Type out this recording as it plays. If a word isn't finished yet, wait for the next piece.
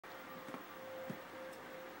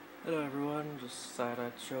Hello everyone, just decided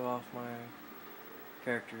I'd show off my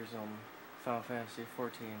characters on Final Fantasy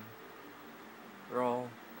XIV. They're all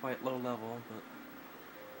quite low level,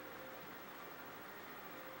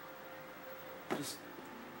 but just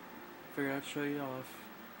figured I'd show you off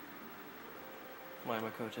my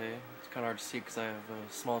Makote. It's kinda hard to see because I have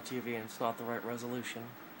a small TV and it's not the right resolution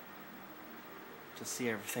to see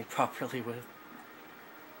everything properly with.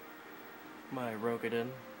 My Rogadin,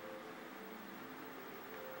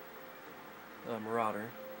 Marauder,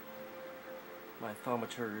 my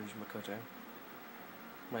Thaumaturge Makote,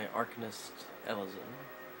 my Arcanist Elezen.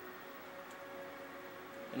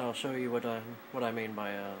 And I'll show you what I mean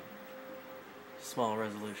by small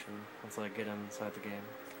resolution once I get inside the game.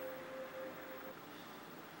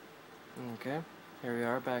 Okay, here we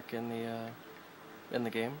are back in the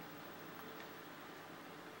game.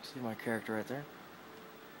 See my character right there.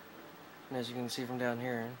 And as you can see from down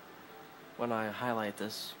here, when I highlight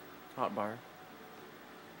this hotbar,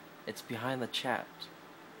 it's behind the chat.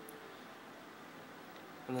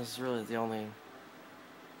 And this is really the only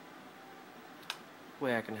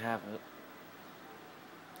way I can have it.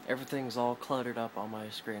 Everything's all cluttered up on my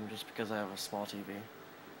screen just because I have a small TV.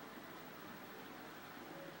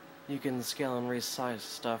 You can scale and resize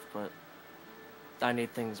stuff, but I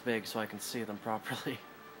need things big so I can see them properly.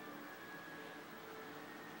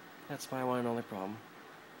 That's my one and only problem.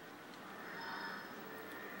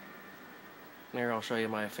 Here I'll show you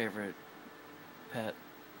my favorite pet,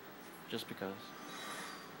 just because.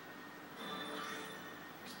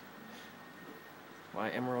 My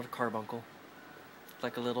Emerald Carbuncle,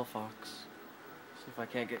 like a little fox. See if I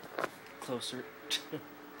can't get closer.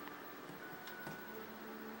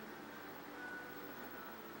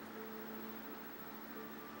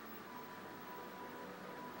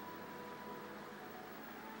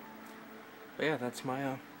 But yeah, that's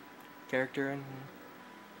my character and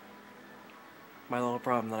my little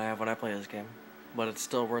problem that I have when I play this game. But it's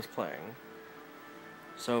still worth playing.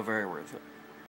 So very worth it.